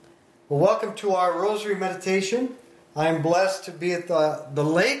Well, welcome to our Rosary Meditation. I am blessed to be at the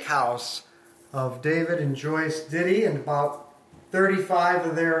lake house of David and Joyce Diddy and about 35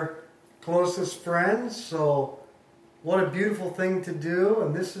 of their closest friends. So, what a beautiful thing to do,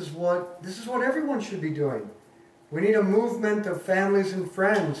 and this is what everyone should be doing. We need a movement of families and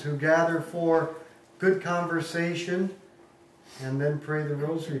friends who gather for good conversation and then pray the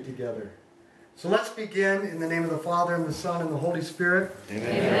Rosary together. So let's begin in the name of the Father, and the Son, and the Holy Spirit.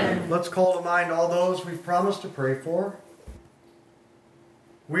 Amen. Let's call to mind all those we've promised to pray for.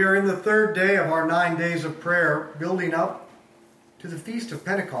 We are in the third day of our 9 days of prayer, building up to the Feast of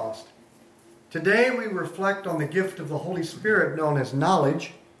Pentecost. Today we reflect on the gift of the Holy Spirit known as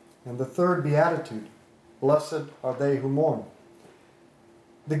knowledge, and the third beatitude, blessed are they who mourn.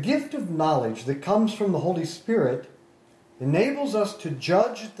 The gift of knowledge that comes from the Holy Spirit enables us to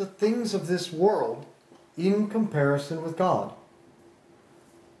judge the things of this world in comparison with God.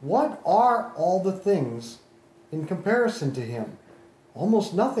 What are all the things in comparison to Him?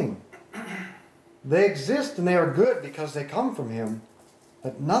 Almost nothing. They exist and they are good because they come from Him,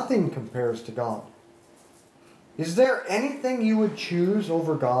 but nothing compares to God. Is there anything you would choose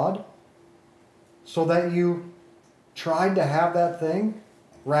over God so that you tried to have that thing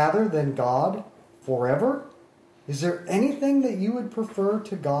rather than God forever? Is there anything that you would prefer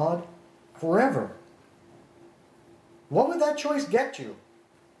to God forever? What would that choice get you?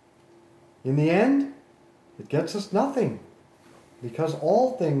 In the end, it gets us nothing, because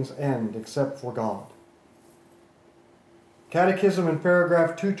all things end except for God. Catechism in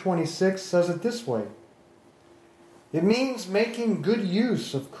paragraph 226 says it this way. It means making good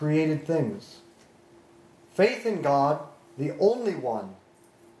use of created things. Faith in God, the only one,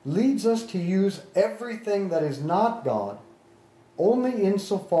 leads us to use everything that is not God only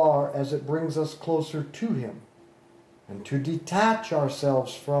insofar as it brings us closer to Him, and to detach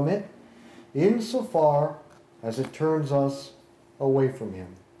ourselves from it insofar as it turns us away from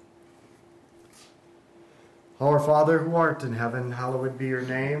Him. Our Father, who art in heaven, hallowed be your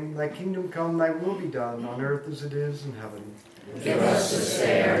name. Thy kingdom come, thy will be done, on earth as it is in heaven. Give us this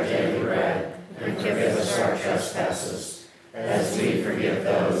day our daily bread, and forgive us our trespasses, as we forgive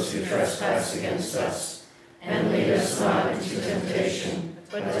those who trespass against us. And lead us not into temptation,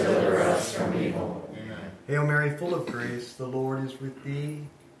 but deliver us from evil. Amen. Hail Mary, full of grace, the Lord is with thee.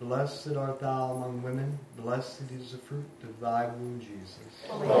 Blessed art thou among women. Blessed is the fruit of thy womb, Jesus.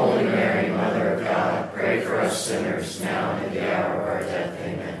 Holy Mary, Mother of God, pray for us sinners, now and at the hour of our death.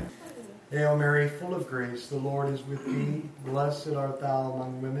 Amen. Hail Mary, full of grace, the Lord is with thee. Blessed art thou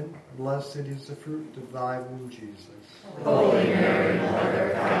among women. Blessed is the fruit of thy womb, Jesus. Holy Mary, Mother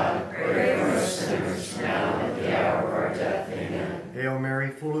of God, pray for us sinners, now and at the hour of our death. Amen. Hail Mary,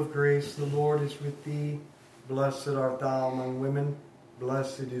 full of grace, the Lord is with thee. Blessed art thou among women.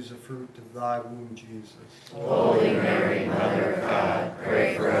 Blessed is the fruit of thy womb, Jesus. Holy Mary, Mother of God,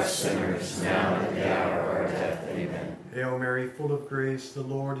 pray for us sinners, now and at the hour of our death. Amen. Hail Mary, full of grace, the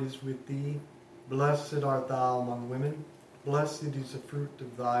Lord is with thee. Blessed art thou among women. Blessed is the fruit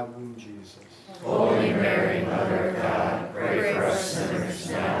of thy womb, Jesus. Holy Mary, Mother of God, pray for us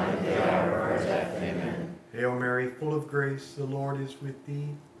sinners, now and at the hour of our death. Amen. Hail Mary, full of grace, the Lord is with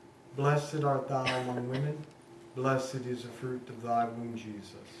thee. Blessed art thou among women. Blessed is the fruit of thy womb,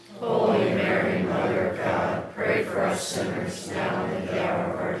 Jesus. Holy Mary, Mother of God, pray for us sinners, now and at the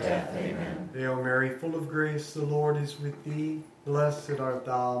hour of our death. Amen. Hail Mary, full of grace, the Lord is with thee. Blessed art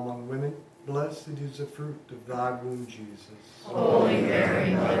thou among women. Blessed is the fruit of thy womb, Jesus. Holy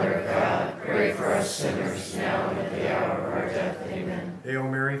Mary, Mother of God, pray for us sinners, now and at the hour of our death. Amen. Hail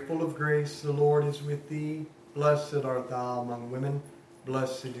Mary, full of grace, the Lord is with thee. Blessed art thou among women.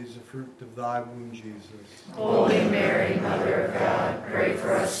 Blessed is the fruit of thy womb, Jesus. Holy Mary, Mother of God, pray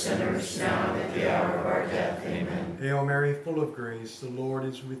for us sinners, now and at the hour of our death. Amen. Hail Mary, full of grace, the Lord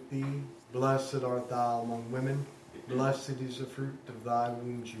is with thee. Blessed art thou among women. Blessed is the fruit of thy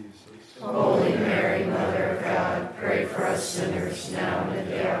womb, Jesus. Holy Mary, Mother of God, pray for us sinners, now and at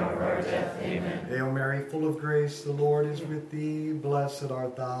the hour of our death. Amen. Hail Mary, full of grace, the Lord is with thee. Blessed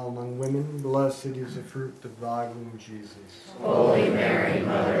art thou among women. Blessed is the fruit of thy womb, Jesus. Holy Mary,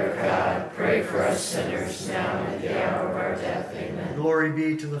 Mother of God, pray for us sinners, now and at the hour of our death. Amen. Glory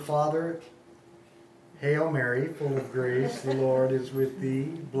be to the Father. Hail Mary, full of grace, the Lord is with thee.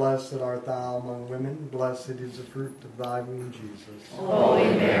 Blessed art thou among women. Blessed is the fruit of thy womb, Jesus. Holy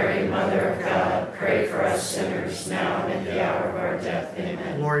Mary, Mother of God, pray for us sinners, now and at the hour of our death.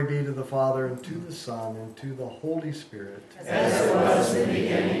 Amen. Glory be to the Father, and to the Son, and to the Holy Spirit. As it was in the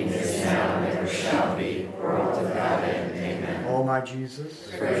beginning, is now, and ever shall be, world without end. Amen. O my Jesus,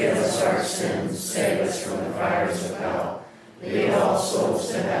 forgive us our sins, save us from the fires of hell. Lead all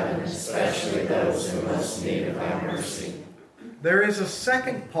souls to heaven, those in most need of thy mercy. There is a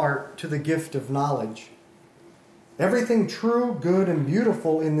second part to the gift of knowledge. Everything true, good, and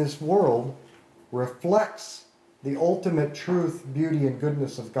beautiful in this world reflects the ultimate truth, beauty, and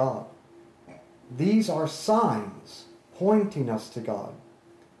goodness of God. These are signs pointing us to God.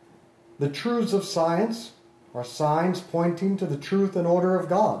 The truths of science are signs pointing to the truth and order of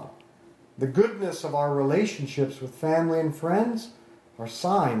God. The goodness of our relationships with family and friends are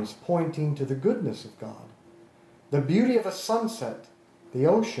signs pointing to the goodness of God. The beauty of a sunset, the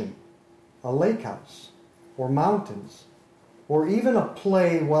ocean, a lake house, or mountains, or even a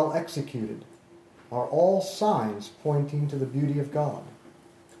play well executed, are all signs pointing to the beauty of God.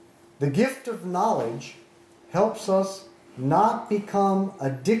 The gift of knowledge helps us not become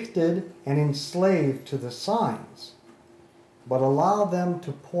addicted and enslaved to the signs, but allow them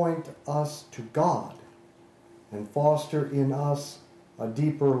to point us to God and foster in us a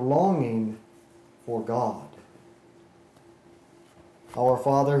deeper longing for God. Our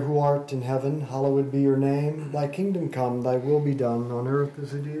Father, who art in heaven, hallowed be your name. Thy kingdom come, thy will be done, on earth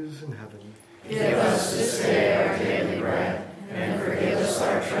as it is in heaven. Give us this day our daily bread, and forgive us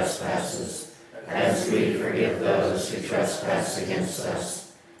our trespasses, as we forgive those who trespass against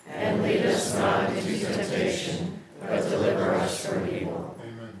us. And lead us not into temptation, but deliver us from evil.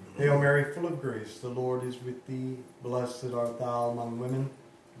 Amen. Hail Mary, full of grace, the Lord is with thee. Blessed art thou among women.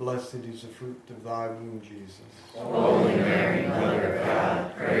 Blessed is the fruit of thy womb, Jesus. Holy Mary, Mother of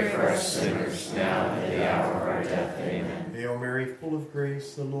God, pray for us sinners, now and at the hour of our death. Amen. Hail Mary, full of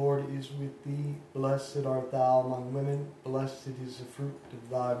grace, the Lord is with thee. Blessed art thou among women. Blessed is the fruit of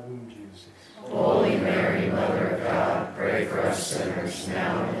thy womb, Jesus. Holy Mary, Mother of God, pray for us sinners,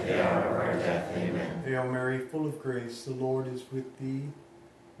 now and at the hour of our death. Amen. Hail Mary, full of grace, the Lord is with thee.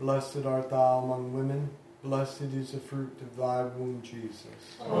 Blessed art thou among women. Blessed is the fruit of thy womb, Jesus.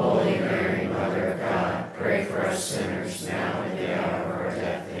 Holy Mary, Mother of God, pray for us sinners, now and at the hour of our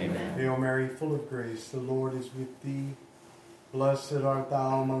death. Amen. Hail Mary, full of grace, the Lord is with thee. Blessed art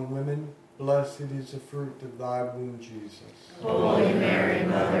thou among women. Blessed is the fruit of thy womb, Jesus. Holy Mary,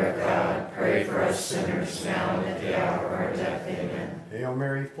 Mother of God, pray for us sinners, now and at the hour of our death. Amen. Hail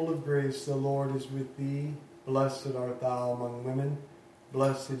Mary, full of grace, the Lord is with thee. Blessed art thou among women.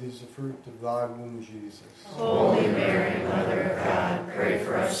 Blessed is the fruit of thy womb, Jesus. Holy Mary, Mother of God, pray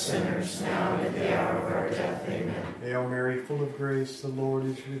for us sinners, now and at the hour of our death. Amen. Hail Mary, full of grace, the Lord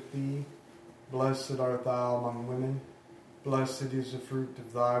is with thee. Blessed art thou among women. Blessed is the fruit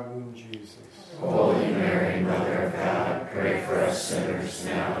of thy womb, Jesus. Holy Mary, Mother of God, pray for us sinners,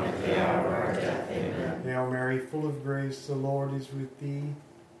 now and at the hour of our death. Amen. Hail Mary, full of grace, the Lord is with thee.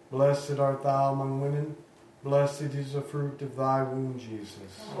 Blessed art thou among women. Blessed is the fruit of thy womb, Jesus.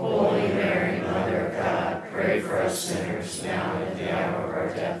 Holy Mary, Mother of God, pray for us sinners, now and at the hour of our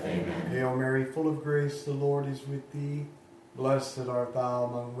death. Amen. Hail Mary, full of grace, the Lord is with thee. Blessed art thou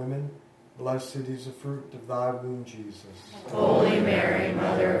among women. Blessed is the fruit of thy womb, Jesus. Holy Mary,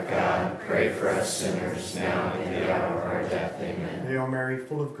 Mother of God, pray for us sinners, now and at the hour of our death. Amen. Hail Mary,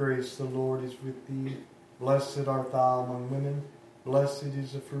 full of grace, the Lord is with thee. Blessed art thou among women. Blessed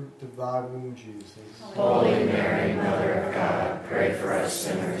is the fruit of thy womb, Jesus. Holy Mary, Mother of God, pray for us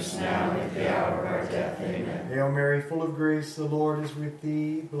sinners, now and at the hour of our death. Amen. Hail Mary, full of grace, the Lord is with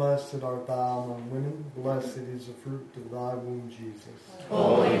thee. Blessed art thou among women. Blessed is the fruit of thy womb, Jesus.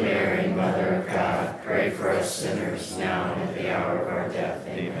 Holy Mary, Mother of God, pray for us sinners, now and at the hour of our death.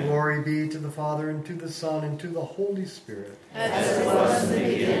 Amen. Glory be to the Father, and to the Son, and to the Holy Spirit. As it was in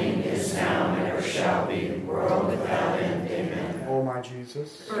the beginning, is now, and ever shall be, world without end. Amen. O my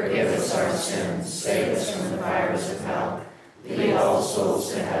Jesus, forgive us our sins, save us from the fires of hell. Lead all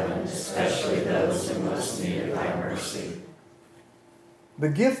souls to heaven, especially those in most need of thy mercy. the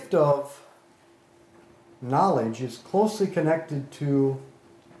gift of knowledge is closely connected to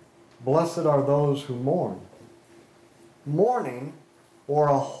blessed are those who mourn. Mourning, or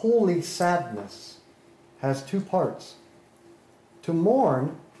a holy sadness, has two parts. To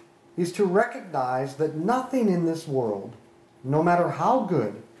mourn is to recognize that nothing in this world, no matter how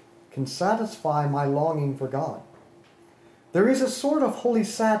good, can satisfy my longing for God. There is a sort of holy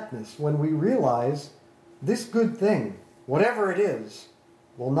sadness when we realize this good thing, whatever it is,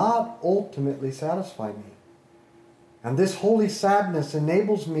 will not ultimately satisfy me. And this holy sadness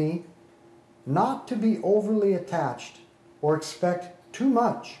enables me not to be overly attached or expect too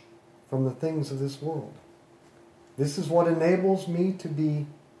much from the things of this world. This is what enables me to be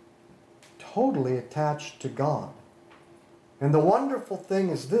totally attached to God. And the wonderful thing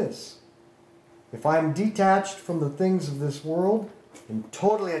is this: if I am detached from the things of this world and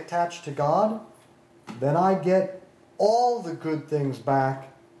totally attached to God, then I get all the good things back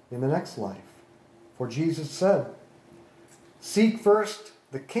in the next life. For Jesus said, "Seek first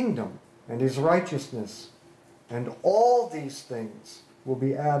the kingdom and his righteousness, and all these things will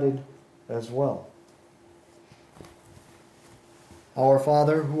be added as well." Our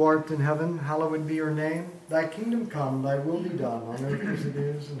Father, who art in heaven, hallowed be your name. Thy kingdom come, thy will be done, on earth as it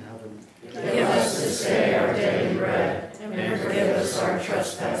is in heaven. Give us this day our daily bread, and forgive us our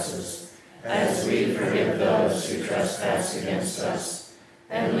trespasses, as we forgive those who trespass against us.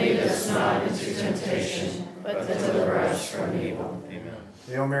 And lead us not into temptation, but deliver us from evil. Amen.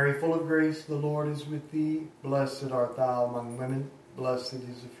 Hail Mary, full of grace, the Lord is with thee. Blessed art thou among women. Blessed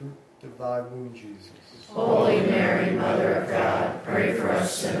is the fruit of thy womb, Jesus. Holy Mary, Mother of God, pray for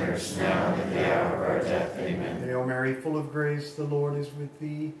us sinners, now and at the hour of our death. Amen. Hail Mary, full of grace, the Lord is with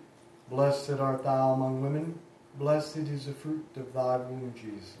thee. Blessed art thou among women. Blessed is the fruit of thy womb,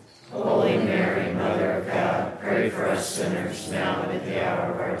 Jesus. Holy Mary, Mother of God, pray for us sinners, now and at the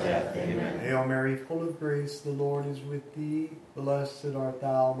hour of our death. Amen. Hail Mary, full of grace, the Lord is with thee. Blessed art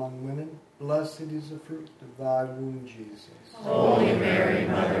thou among women. Blessed is the fruit of thy womb, Jesus. Holy Mary,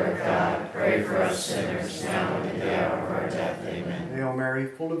 Mother of God, pray for us sinners, now and at the hour of our death. Amen. Hail Mary,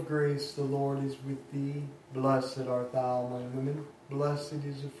 full of grace, the Lord is with thee. Blessed art thou among women. Blessed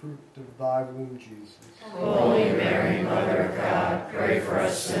is the fruit of thy womb, Jesus. Holy Mary, Mother of God, pray for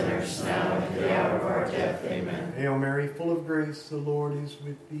us sinners, now and at the hour of our death. Amen. Hail Mary, full of grace, the Lord is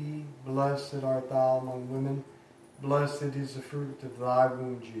with thee. Blessed art thou among women. Blessed is the fruit of thy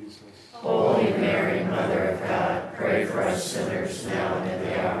womb, Jesus. Holy Mary, Mother of God, pray for us sinners, now and at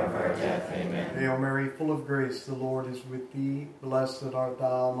the hour of our death. Amen. Hail Mary, full of grace, the Lord is with thee. Blessed art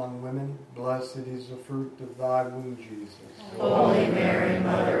thou among women. Blessed is the fruit of thy womb, Jesus. Holy Mary,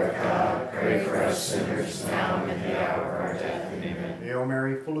 Mother of God, pray for us sinners, now and at the hour of our death. Amen. Hail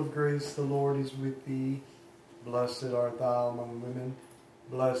Mary, full of grace, the Lord is with thee. Blessed art thou among women.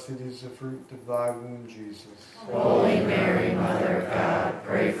 Blessed is the fruit of thy womb, Jesus. Holy Mary, Mother of God,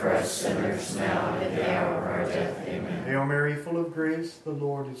 pray for us sinners, now and at the hour of our death. Amen. Hail Mary, full of grace, the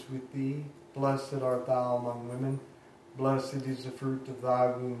Lord is with thee. Blessed art thou among women. Blessed is the fruit of thy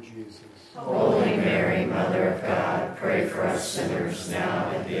womb, Jesus. Holy Mary, Mother of God, pray for us sinners, now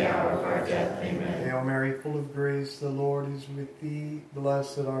and at the hour of our death. Amen. Hail Mary, full of grace, the Lord is with thee.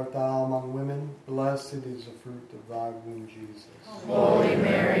 Blessed art thou among women. Blessed is the fruit of thy womb, Jesus. Holy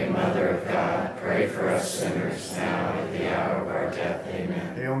Mary, Mother of God, pray for us sinners, now and at the hour of our death.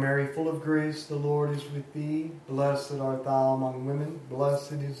 Amen. Hail Mary, full of grace, the Lord is with thee. Blessed art thou among women.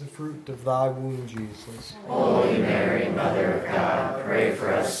 Blessed is the fruit of thy womb, Jesus. Holy Mary, Mother of God, pray for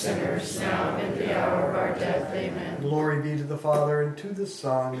us sinners, now and at the hour of our death. Amen. Glory be to the Father, and to the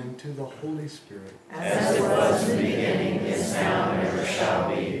Son, and to the Holy Spirit. As it was in the beginning, is now, and ever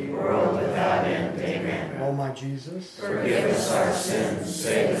shall be, world without end. Amen. O my Jesus, forgive us our sins,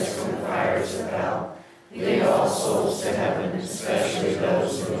 save us from the fires of hell. Lead all souls to heaven, especially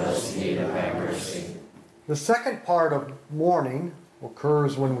those who most need of thy mercy. the second part of mourning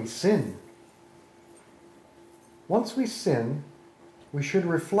occurs when we sin. Once we sin, we should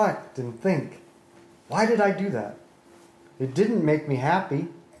reflect and think, why did I do that? It didn't make me happy.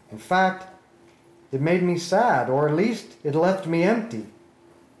 In fact, it made me sad, or at least it left me empty.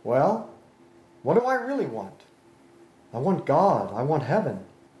 Well, what do I really want? I want God. I want heaven.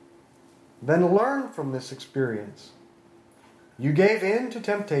 Then learn from this experience. You gave in to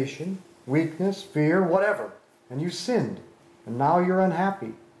temptation, weakness, fear, whatever, and you sinned, and now you're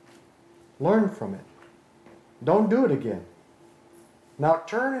unhappy. Learn from it. Don't do it again. Now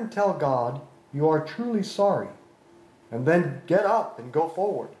turn and tell God you are truly sorry, and then get up and go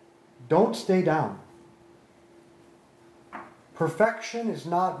forward. Don't stay down. Perfection is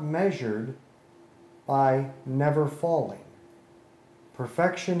not measured by never falling.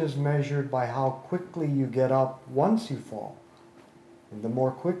 Perfection is measured by how quickly you get up once you fall. And the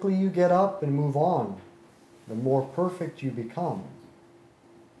more quickly you get up and move on, the more perfect you become.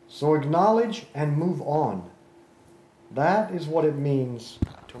 So acknowledge and move on. That is what it means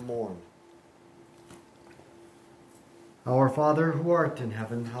to mourn. Our Father, who art in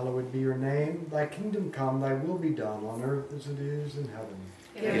heaven, hallowed be your name. Thy kingdom come, thy will be done, on earth as it is in heaven.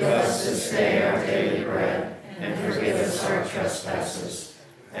 Give us this day our daily bread, and forgive us our trespasses,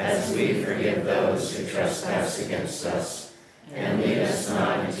 as we forgive those who trespass against us. And lead us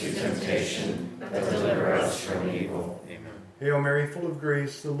not into temptation, but deliver us from evil. Amen. Hail Mary, full of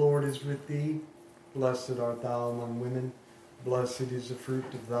grace, the Lord is with thee. Blessed art thou among women. Blessed is the fruit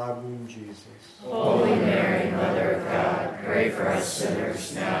of thy womb, Jesus. Holy Mary, Mother of God, pray for us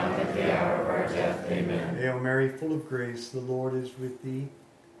sinners, now and at the hour of our death. Amen. Hail Mary, full of grace, the Lord is with thee.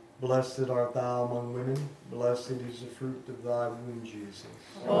 Blessed art thou among women. Blessed is the fruit of thy womb, Jesus.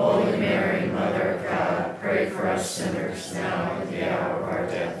 Holy Mary, Mother Mother of God, pray for us sinners, now and at the hour of our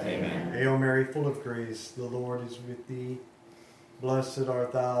death. Amen. Hail Mary, full of grace, the Lord is with thee. Blessed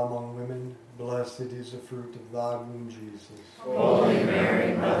art thou among women, blessed is the fruit of thy womb, Jesus. Holy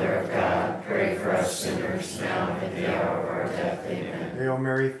Mary, Mother of God, pray for us sinners, now and at the hour of our death. Amen. Hail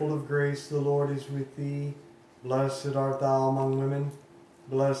Mary, full of grace, the Lord is with thee. Blessed art thou among women,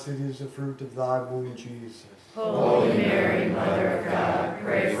 blessed is the fruit of thy womb, Jesus. Holy Mary, Mother of God,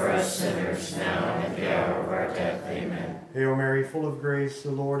 pray for us sinners, now and at the hour of our death. Amen. Hail Mary, full of grace,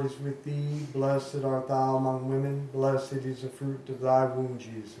 the Lord is with thee. Blessed art thou among women, blessed is the fruit of thy womb,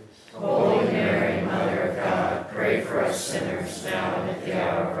 Jesus. Holy Mary, Mother of God, pray for us sinners, now and at the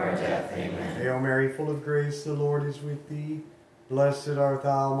hour of our death. Amen. Hail Mary, full of grace, the Lord is with thee. Blessed art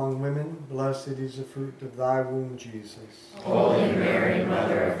thou among women, blessed is the fruit of thy womb, Jesus. Holy Mary,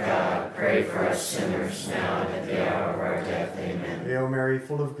 Mother of God, pray for us sinners, now and at the hour of our death. Amen. Hail Mary,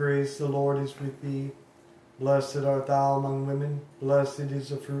 full of grace, the Lord is with thee. Blessed art thou among women, blessed is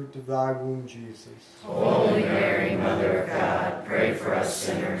the fruit of thy womb, Jesus. Holy Mary, Mother of God, pray for us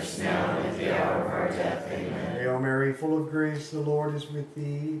sinners, now and at the hour of our death. Amen. Hail Mary, full of grace, the Lord is with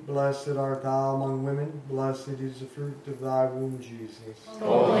thee. Blessed art thou among women, blessed is the fruit of thy womb, Jesus.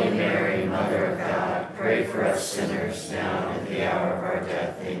 Holy Mary, Mother of God, pray for us sinners, now and at the hour of our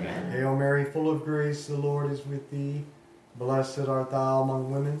death. Amen. Hail Mary, full of grace, the Lord is with thee. Blessed art thou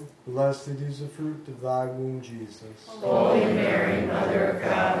among women, blessed is the fruit of thy womb, Jesus. Holy Mary, Mother of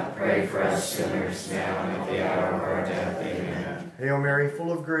God, pray for us sinners, now and at the hour of our death. Amen. Hail Mary,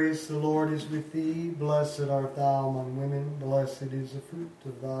 full of grace, the Lord is with thee. Blessed art thou among women, blessed is the fruit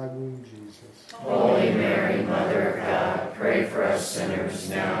of thy womb, Jesus. Holy Mary, Mother of God, pray for us sinners,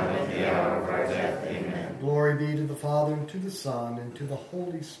 now and at the hour of our death. Amen. Glory be to the Father, and to the Son, and to the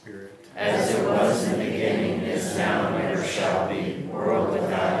Holy Spirit. As it was in the beginning, is now, and ever shall be, world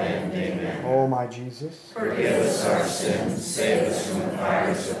without end. Amen. O my Jesus, Forgive us our sins, save us from the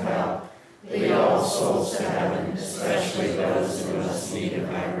fires of hell. Lead all souls to heaven, especially those in most need of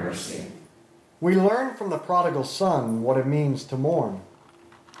thy mercy. we learn from the prodigal son what it means to mourn.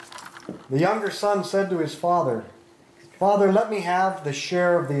 The younger son said to his father, "Father, let me have the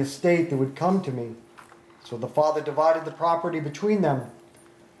share of the estate that would come to me." So the father divided the property between them.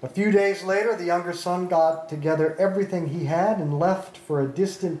 A few days later, the younger son got together everything he had and left for a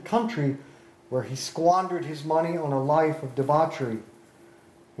distant country where he squandered his money on a life of debauchery.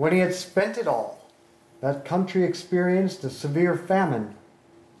 When he had spent it all, that country experienced a severe famine,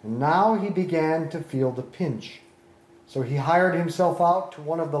 and now he began to feel the pinch. So he hired himself out to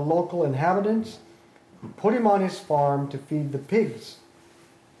one of the local inhabitants and put him on his farm to feed the pigs.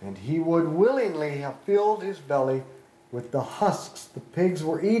 And he would willingly have filled his belly with the husks the pigs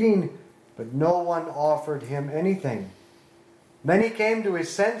were eating, but no one offered him anything. Then he came to his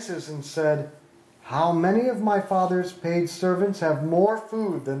senses and said, "How many of my father's paid servants have more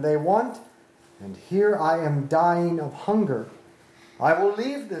food than they want? And here I am dying of hunger. I will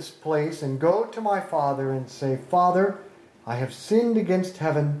leave this place and go to my father and say, 'Father, I have sinned against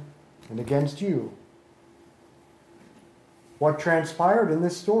heaven and against you.'" What transpired in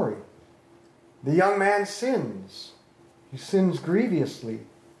this story? The young man sins. He sins grievously.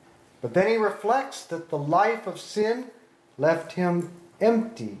 But then he reflects that the life of sin left him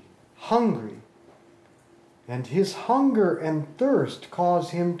empty, hungry. And his hunger and thirst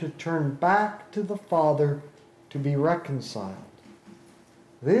cause him to turn back to the Father to be reconciled.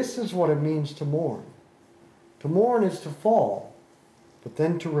 This is what it means to mourn. To mourn is to fall, but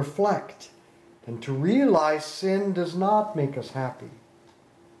then to reflect and to realize sin does not make us happy.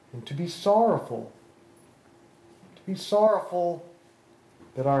 And to be sorrowful. To be sorrowful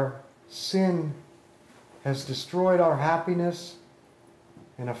that our sin has destroyed our happiness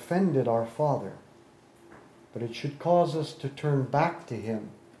and offended our Father. But it should cause us to turn back to Him,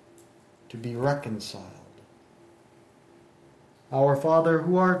 to be reconciled. Our Father,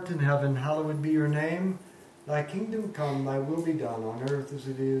 who art in heaven, hallowed be your name. Thy kingdom come, thy will be done on earth as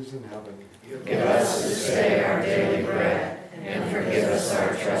it is in heaven. Give us this day our daily bread, and forgive us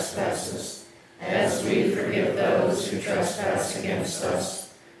our trespasses, as we forgive those who trespass against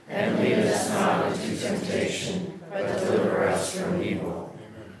us. And lead us not into temptation, but deliver us from evil.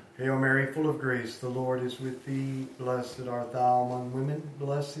 Hail Mary, full of grace, the Lord is with thee. Blessed art thou among women,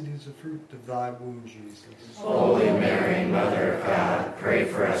 blessed is the fruit of thy womb, Jesus. Holy Mary, Mother of God, pray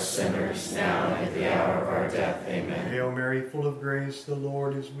for us sinners, now and at the hour of our death. Amen. Hail Mary, full of grace, the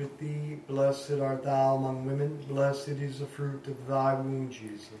Lord is with thee. Blessed art thou among women, blessed is the fruit of thy womb,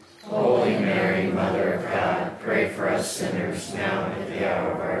 Jesus. Holy Mary, Mother of God, pray for us sinners, now and at the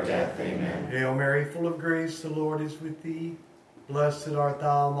hour of our death. Amen. Hail Mary, full of grace, the Lord is with thee. Blessed art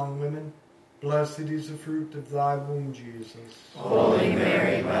thou among women, Blessed is the fruit of thy womb, Jesus. Holy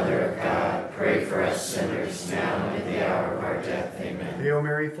Mary, Mother of God, pray for us sinners, now and at the hour of our death. Amen. Hail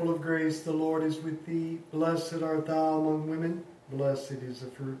Mary, full of grace, the Lord is with thee. Blessed art thou among women. Blessed is the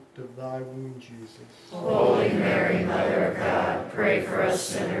fruit of thy womb, Jesus. Holy Mary, Mother of God, pray for us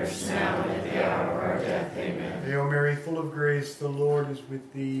sinners, now and at the hour of our death. Amen. Hail Mary, full of grace, the Lord is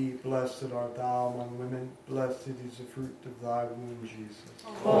with thee. Blessed art thou among women. Blessed is the fruit of thy womb, Jesus.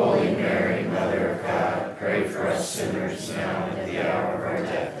 Holy Mary, Mother of God, pray for us sinners, now and at the hour of our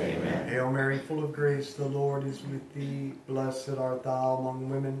death. Amen. Hail Mary, full of grace, the Lord is with thee. Blessed art thou among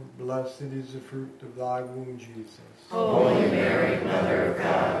women. Blessed is the fruit of thy womb, Jesus. Holy Mary, Mother of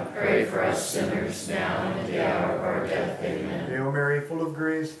God, pray for us sinners, now and at the hour of our death. Amen. Hail Mary, full of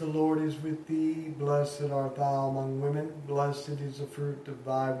grace, the Lord is with thee. Blessed art thou among women. Blessed is the fruit of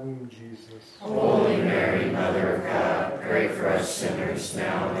thy womb, Jesus. Holy Mary, Mother of God, pray for us sinners,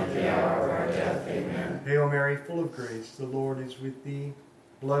 now and at the hour of our death. Amen. Hail Mary, full of grace, the Lord is with thee.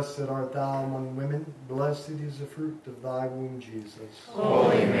 Blessed art thou among women. Blessed is the fruit of thy womb, Jesus.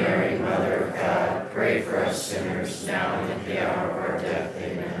 Holy Mary, Mother of God, pray for us sinners, now and at the hour of our death.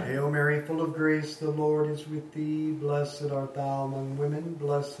 Amen. Hail Mary, full of grace, the Lord is with thee. Blessed art thou among women.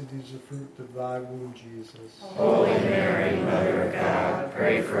 Blessed is the fruit of thy womb, Jesus. Holy Mary, Mother of God,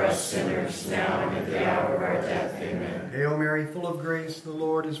 pray for us sinners, now and at the hour of our death. Amen. Hail Mary, full of grace, the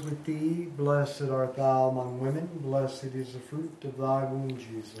Lord is with thee. Blessed art thou among women. Blessed is the fruit of thy womb,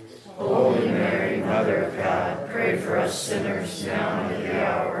 Jesus. Holy Mary, Mother of God, pray for us sinners, now and at the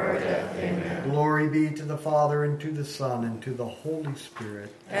hour of our death. Amen. Glory be to the Father, and to the Son, and to the Holy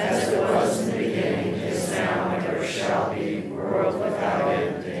Spirit. As it was in the beginning, is now, and ever shall be, world without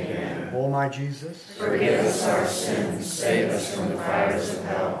end. Amen. O my Jesus, forgive us our sins, save us from the fires of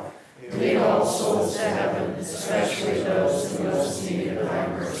hell. Lead all souls to heaven, especially those in most need of thy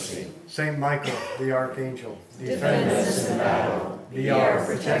mercy. Saint Michael, the Archangel, defend us in battle. Be our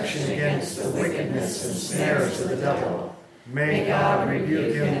protection against the wickedness and snares of the devil. May God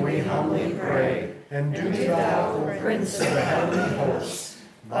rebuke him, we humbly pray. And Do thou, O Prince of the heavenly hosts,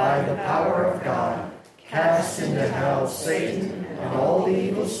 by the power of God, cast into hell Satan and all the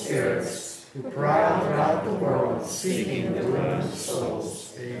evil spirits who prowl throughout the world, seeking the ruin of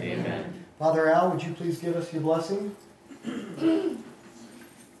souls. Amen. Father Al, would you please give us your blessing? And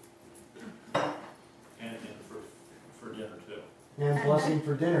for dinner too. And blessing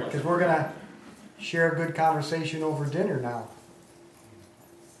for dinner, because we're going to share a good conversation over dinner now.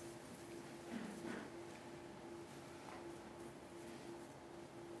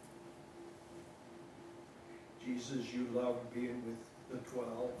 Jesus, you loved being with the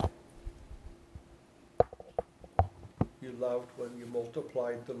 12. You loved when you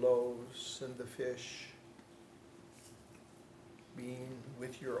multiplied the loaves and the fish, being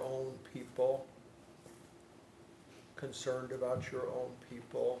with your own people, concerned about your own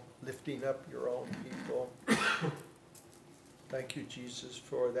people, lifting up your own people. Thank you, Jesus,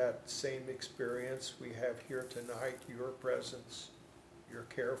 for that same experience we have here tonight, your presence, your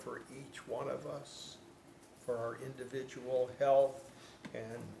care for each one of us, for our individual health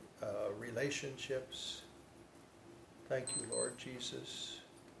and relationships. Thank you, Lord Jesus.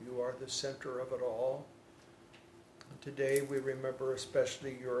 You are the center of it all. And today we remember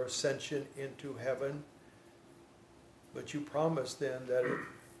especially your ascension into heaven. But you promised then that it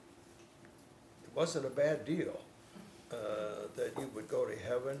wasn't a bad deal, that you would go to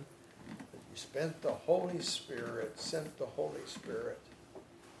heaven. That you sent the Holy Spirit,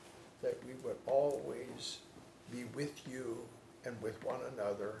 that we would always be with you and with one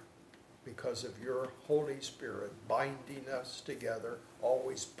another because of your Holy Spirit binding us together,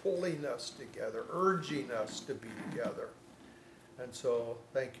 always pulling us together, urging us to be together. And so,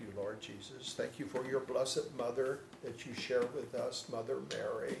 thank you, Lord Jesus. Thank you for your blessed mother that you share with us, Mother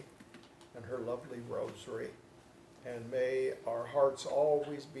Mary, and her lovely rosary. And may our hearts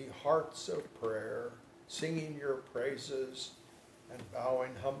always be hearts of prayer, singing your praises and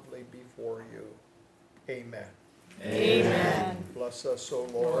bowing humbly before you. Amen. Amen. Bless us, O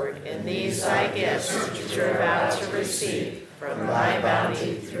Lord, in these thy gifts which we're about to receive from thy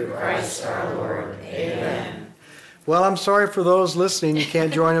bounty through Christ our Lord. Amen. Well, I'm sorry for those listening. You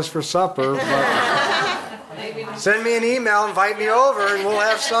can't join us for supper, but send me an email, invite me over, and we'll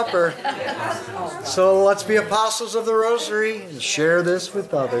have supper. So let's be apostles of the Rosary and share this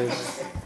with others.